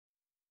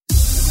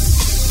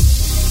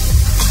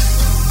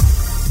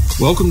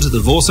Welcome to the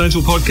Divorce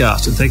Angel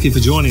podcast, and thank you for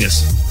joining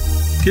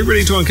us. Get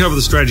ready to uncover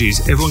the strategies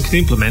everyone can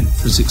implement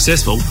for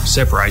successful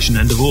separation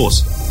and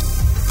divorce.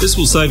 This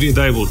will save you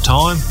valuable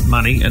time,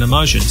 money, and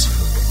emotions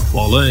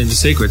while learning the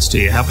secrets to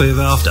your happy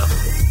ever after.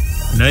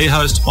 And now your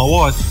host, my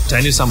wife,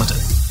 Tanya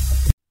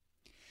Summerton.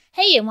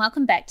 Hey, and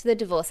welcome back to the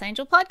Divorce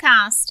Angel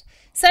podcast.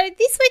 So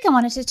this week I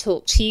wanted to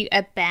talk to you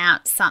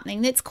about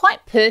something that's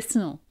quite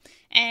personal,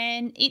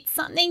 and it's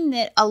something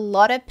that a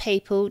lot of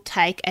people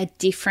take a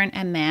different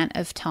amount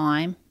of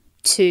time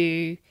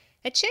to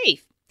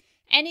achieve.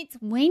 And it's,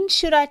 when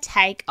should I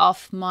take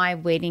off my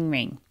wedding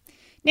ring?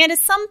 Now, to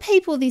some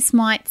people this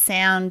might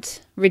sound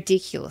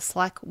ridiculous,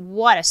 like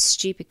what a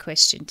stupid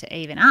question to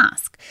even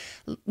ask.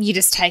 You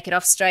just take it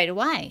off straight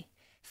away.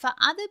 For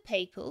other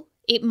people,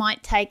 it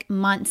might take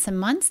months and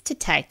months to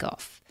take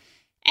off.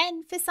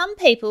 And for some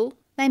people,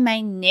 they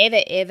may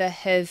never ever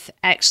have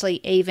actually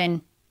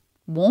even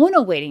worn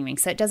a wedding ring,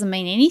 so it doesn't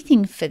mean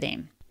anything for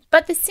them.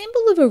 But the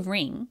symbol of a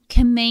ring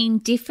can mean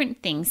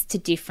different things to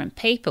different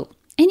people.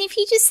 And if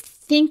you just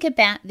think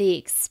about the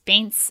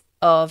expense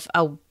of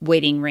a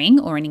wedding ring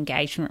or an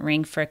engagement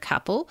ring for a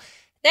couple,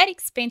 that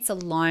expense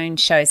alone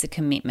shows a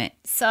commitment.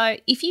 So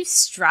if you've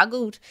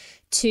struggled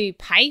to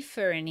pay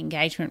for an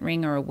engagement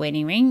ring or a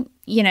wedding ring,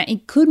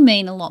 it could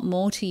mean a lot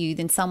more to you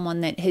than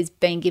someone that has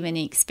been given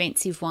an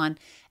expensive one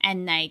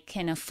and they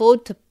can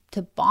afford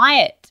to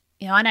buy it.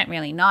 I don't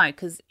really know,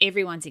 because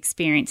everyone's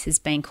experience has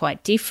been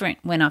quite different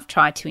when I've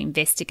tried to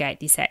investigate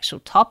this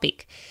actual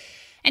topic.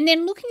 And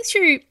then looking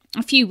through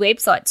a few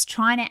websites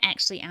trying to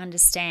actually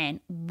understand,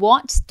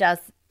 what does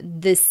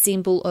the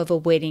symbol of a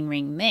wedding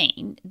ring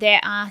mean? There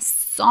are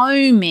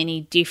so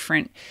many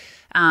different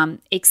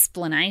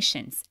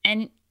explanations.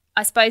 And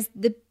I suppose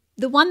the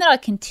one that I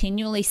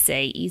continually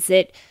see is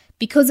that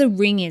because a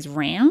ring is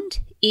round,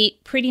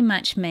 it pretty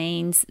much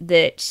means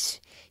that,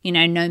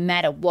 no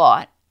matter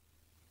what,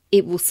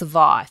 it will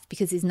survive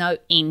because there's no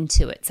end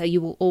to it. So you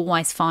will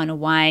always find a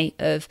way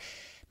of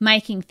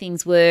making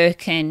things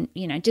work, and,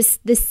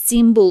 just the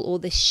symbol or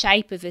the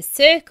shape of a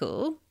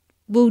circle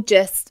will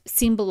just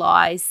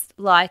symbolize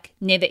like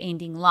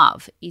never-ending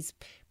love is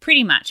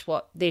pretty much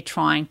what they're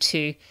trying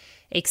to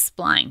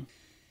explain.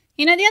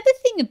 The other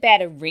thing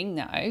about a ring,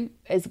 though,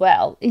 as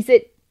well, is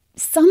that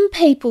some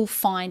people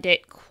find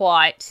it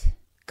quite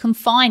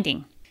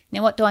confining.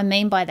 Now, what do I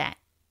mean by that?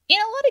 In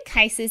a lot of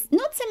cases,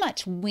 not so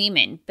much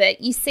women, but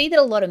you see that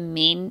a lot of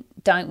men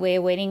don't wear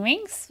wedding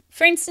rings.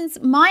 For instance,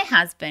 my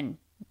husband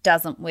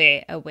doesn't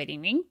wear a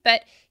wedding ring,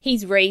 but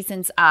his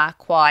reasons are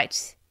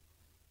quite,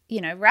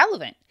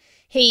 relevant.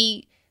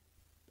 He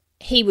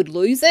would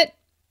lose it.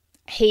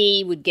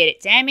 He would get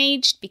it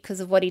damaged because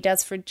of what he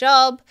does for a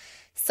job.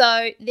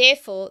 So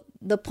therefore,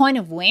 the point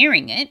of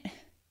wearing it,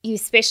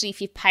 especially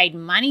if you've paid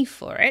money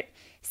for it,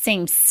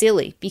 seems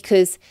silly,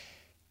 because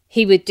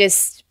he would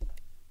just,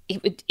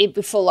 it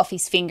would fall off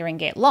his finger and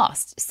get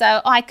lost.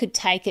 So I could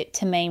take it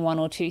to mean one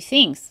or two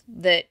things: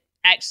 that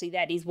actually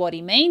that is what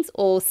he means,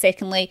 or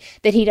secondly,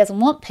 that he doesn't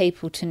want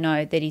people to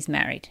know that he's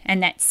married.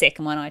 And that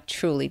second one I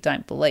truly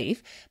don't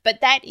believe.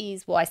 But that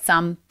is why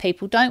some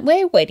people don't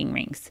wear wedding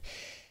rings.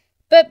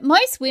 But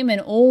most women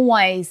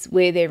always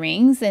wear their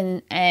rings,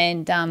 and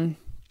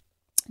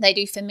they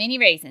do for many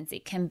reasons.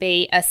 It can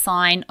be a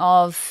sign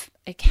of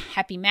a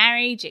happy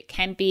marriage. It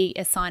can be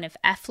a sign of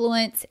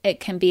affluence.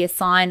 It can be a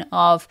sign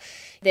of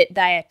that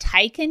they are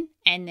taken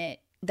and that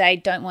they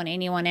don't want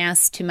anyone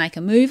else to make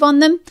a move on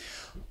them.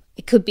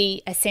 It could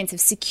be a sense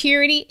of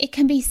security. It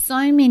can be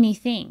so many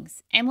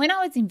things. And when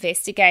I was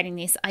investigating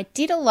this, I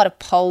did a lot of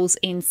polls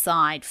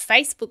inside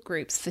Facebook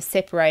groups for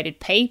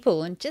separated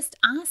people and just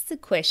asked the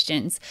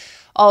questions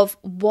of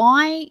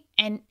why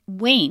and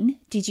when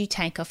did you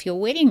take off your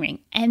wedding ring?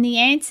 And the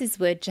answers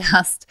were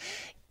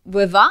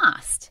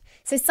vast.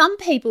 So some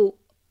people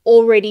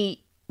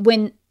already,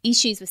 when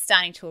issues were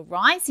starting to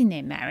arise in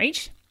their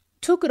marriage,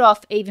 took it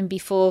off even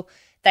before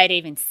they'd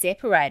even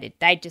separated.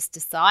 They just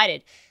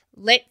decided,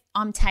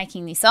 I'm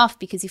taking this off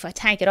because if I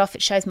take it off,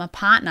 it shows my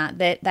partner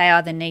that they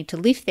either need to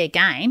lift their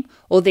game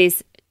or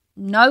there's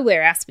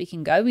nowhere else we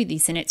can go with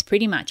this and it's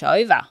pretty much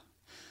over.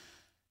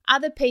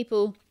 Other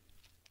people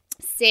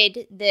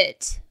said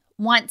that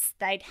once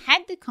they'd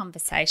had the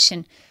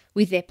conversation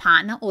with their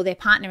partner, or their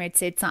partner had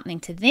said something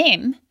to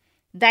them,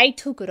 they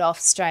took it off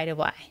straight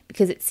away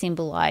because it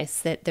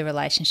symbolized that the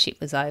relationship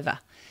was over.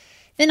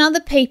 Then other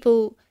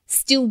people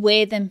still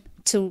wear them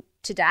till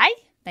today.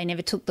 They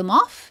never took them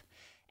off.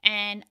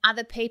 And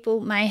other people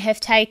may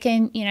have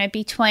taken,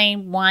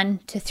 between 1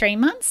 to 3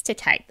 months to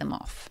take them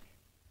off.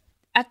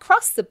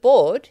 Across the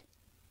board,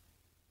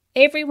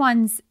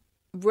 everyone's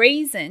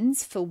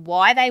reasons for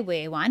why they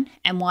wear one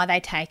and why they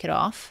take it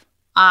off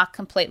are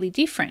completely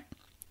different.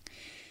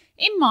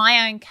 In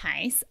my own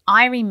case,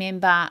 I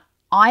remember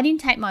I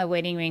didn't take my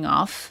wedding ring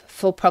off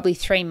for probably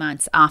 3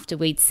 months after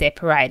we'd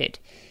separated.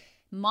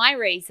 My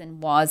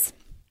reason was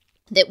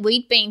that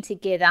we'd been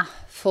together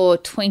for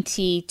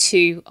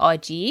 22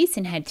 odd years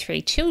and had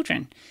 3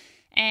 children.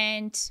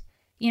 And,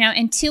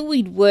 until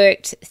we'd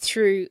worked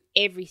through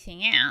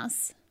everything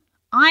else,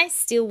 I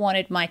still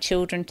wanted my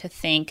children to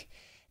think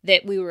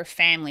that we were a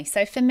family.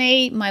 So for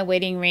me, my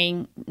wedding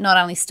ring not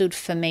only stood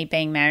for me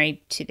being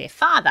married to their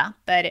father,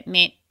 but it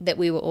meant that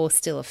we were all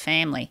still a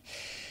family.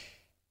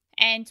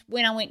 And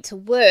when I went to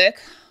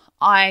work,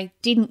 I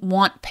didn't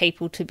want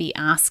people to be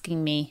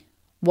asking me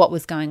what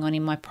was going on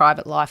in my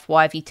private life.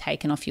 Why have you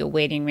taken off your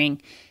wedding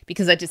ring?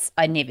 Because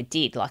I never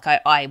did. Like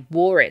I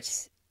wore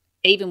it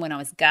even when I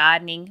was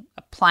gardening,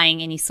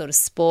 playing any sort of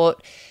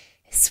sport,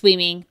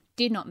 swimming,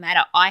 did not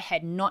matter. I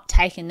had not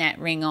taken that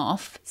ring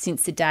off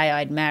since the day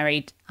I'd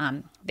married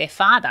their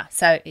father.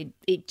 So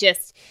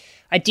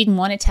I didn't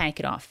want to take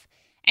it off.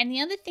 And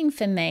the other thing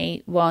for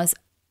me was,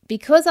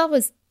 because I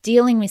was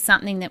dealing with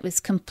something that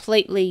was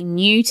completely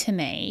new to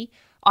me,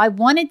 I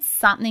wanted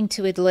something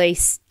to at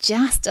least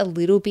just a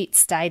little bit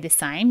stay the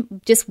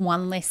same, just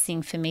one less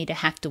thing for me to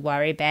have to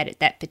worry about at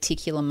that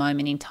particular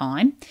moment in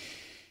time.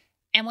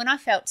 And when I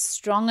felt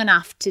strong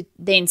enough to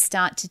then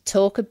start to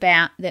talk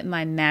about that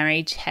my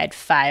marriage had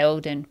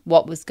failed and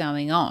what was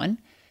going on,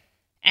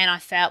 and I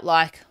felt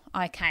like,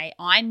 okay,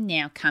 I'm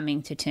now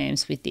coming to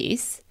terms with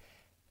this,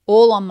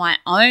 all on my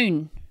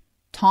own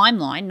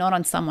timeline, not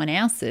on someone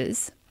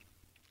else's,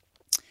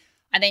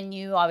 I then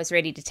knew I was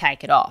ready to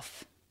take it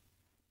off.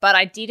 But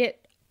I did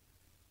it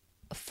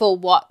for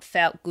what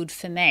felt good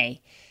for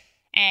me.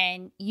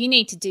 And you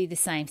need to do the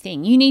same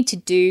thing. You need to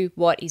do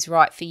what is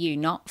right for you,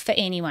 not for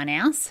anyone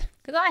else.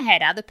 Because I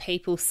had other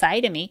people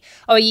say to me,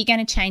 oh, are you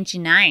going to change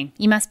your name?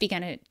 You must be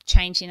going to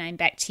change your name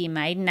back to your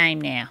maiden name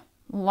now.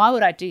 Why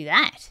would I do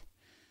that?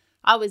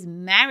 I was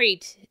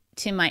married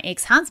to my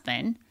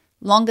ex-husband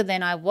longer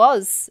than I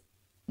was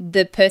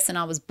the person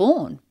I was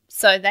born.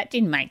 So that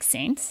didn't make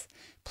sense.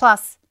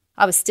 Plus,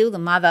 I was still the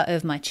mother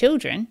of my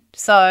children.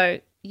 So,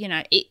 you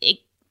know,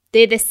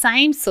 they're the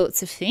same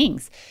sorts of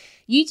things.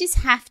 You just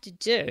have to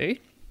do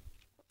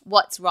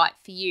what's right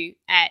for you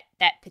at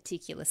that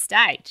particular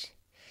stage.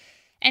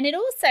 And it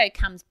also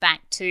comes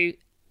back to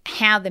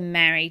how the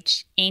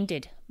marriage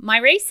ended. My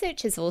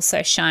research has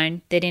also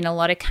shown that in a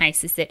lot of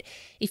cases that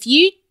if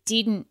you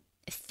didn't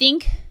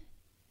think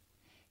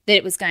that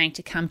it was going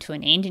to come to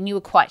an end and you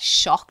were quite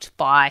shocked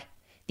by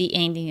the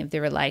ending of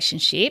the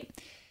relationship,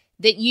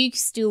 that you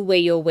still wear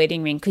your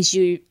wedding ring because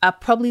you are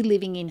probably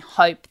living in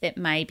hope that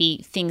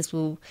maybe things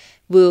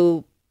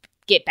will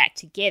get back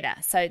together.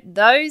 So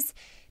those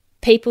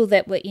people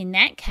that were in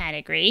that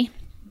category,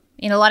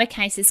 in a lot of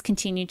cases,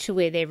 continued to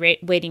wear their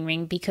wedding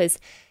ring because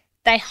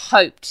they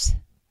hoped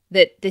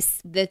that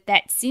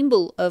that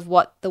symbol of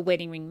what the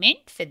wedding ring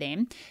meant for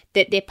them,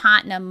 that their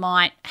partner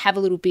might have a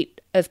little bit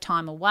of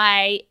time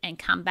away and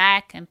come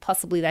back and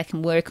possibly they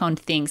can work on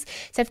things.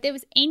 So if there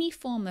was any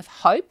form of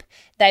hope,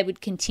 they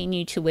would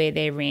continue to wear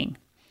their ring.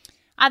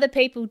 Other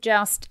people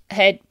just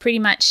had pretty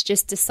much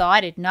just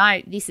decided,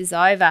 no, this is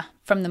over.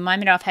 From the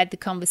moment I've had the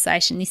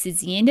conversation, this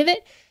is the end of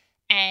it,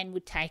 and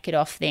would take it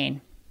off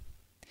then.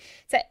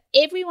 So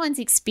everyone's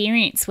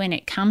experience when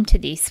it come to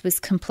this was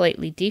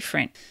completely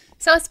different.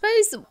 So I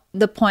suppose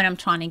the point I'm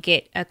trying to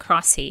get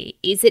across here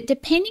is that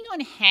depending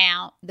on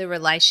how the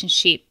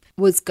relationship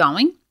was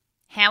going,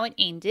 how it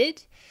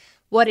ended,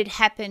 what had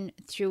happened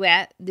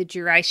throughout the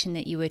duration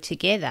that you were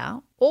together,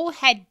 all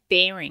had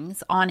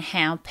bearings on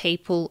how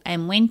people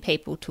and when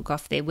people took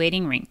off their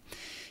wedding ring.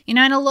 You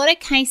know, in a lot of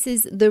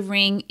cases, the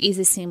ring is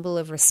a symbol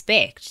of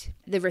respect,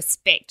 the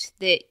respect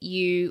that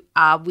you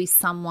are with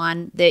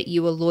someone, that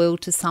you are loyal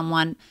to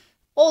someone,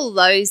 all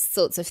those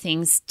sorts of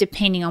things,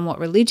 depending on what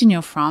religion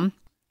you're from,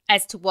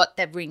 as to what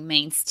that ring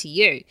means to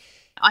you.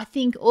 I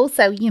think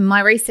also, my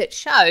research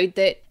showed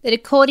that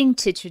according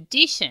to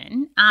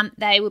tradition,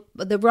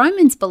 the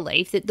Romans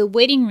believed that the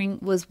wedding ring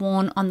was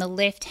worn on the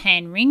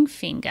left-hand ring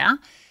finger,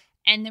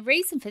 and the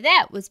reason for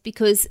that was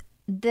because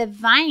the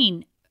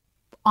vein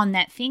on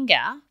that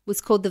finger was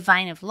called the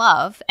vein of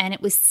love, and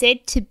it was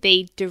said to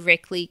be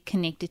directly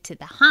connected to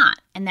the heart,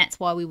 and that's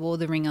why we wore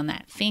the ring on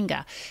that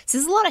finger. So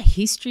there's a lot of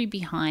history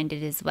behind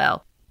it as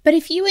well. But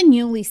if you are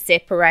newly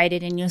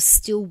separated and you're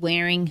still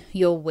wearing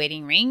your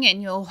wedding ring and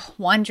you're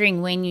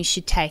wondering when you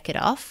should take it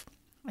off,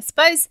 I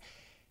suppose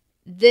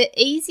the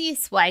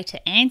easiest way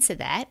to answer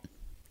that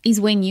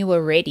is when you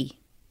are ready.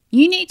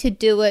 You need to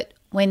do it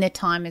when the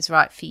time is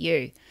right for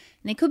you.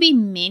 And there could be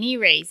many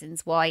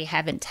reasons why you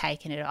haven't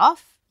taken it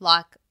off.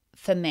 Like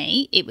for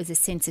me, it was a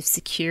sense of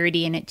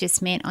security, and it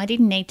just meant I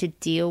didn't need to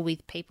deal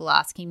with people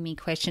asking me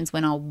questions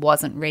when I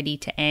wasn't ready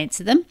to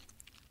answer them.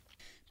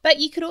 But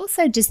you could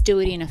also just do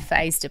it in a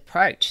phased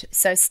approach.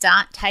 So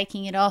start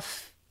taking it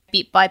off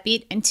bit by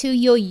bit until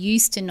you're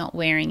used to not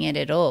wearing it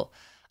at all.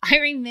 I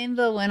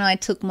remember when I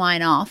took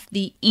mine off,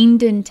 the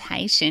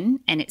indentation,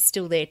 and it's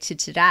still there to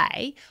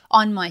today,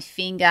 on my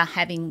finger,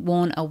 having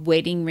worn a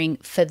wedding ring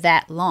for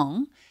that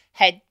long,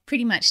 had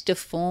pretty much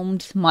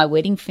deformed my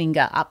wedding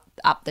finger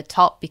up the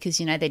top because,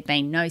 there'd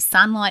been no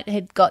sunlight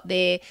had got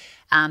there.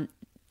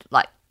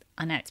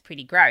 I know it's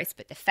pretty gross,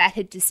 but the fat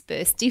had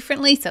dispersed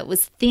differently, so it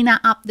was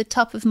thinner up the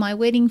top of my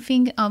wedding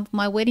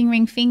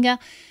ring finger.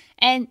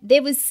 And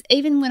there was,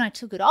 even when I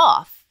took it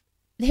off,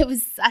 there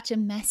was such a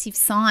massive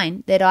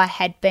sign that I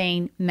had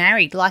been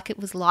married, like it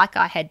was like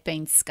I had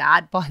been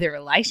scarred by the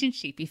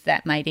relationship, if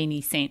that made any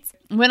sense.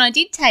 When I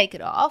did take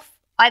it off,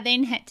 I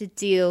then had to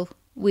deal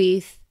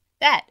with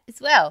that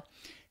as well.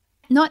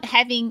 Not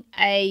having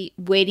a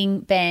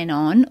wedding band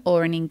on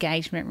or an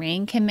engagement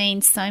ring can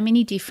mean so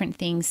many different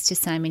things to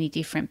so many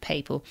different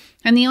people.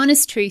 And the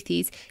honest truth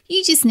is,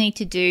 you just need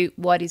to do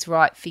what is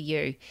right for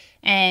you.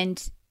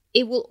 And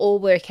it will all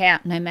work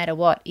out no matter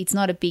what. It's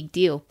not a big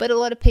deal. But a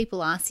lot of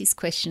people ask this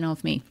question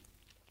of me.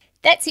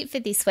 That's it for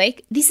this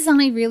week. This has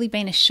only really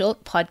been a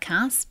short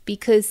podcast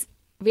because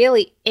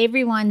really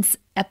everyone's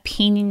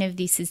opinion of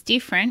this is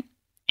different.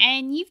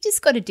 And you've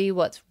just got to do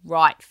what's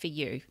right for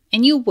you.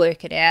 And you'll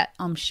work it out,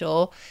 I'm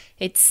sure.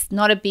 It's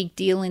not a big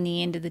deal in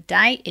the end of the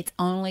day. It's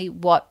only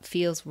what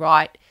feels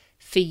right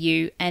for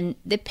you and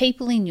the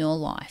people in your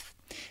life.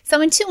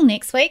 So until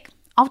next week,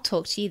 I'll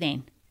talk to you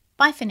then.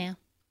 Bye for now.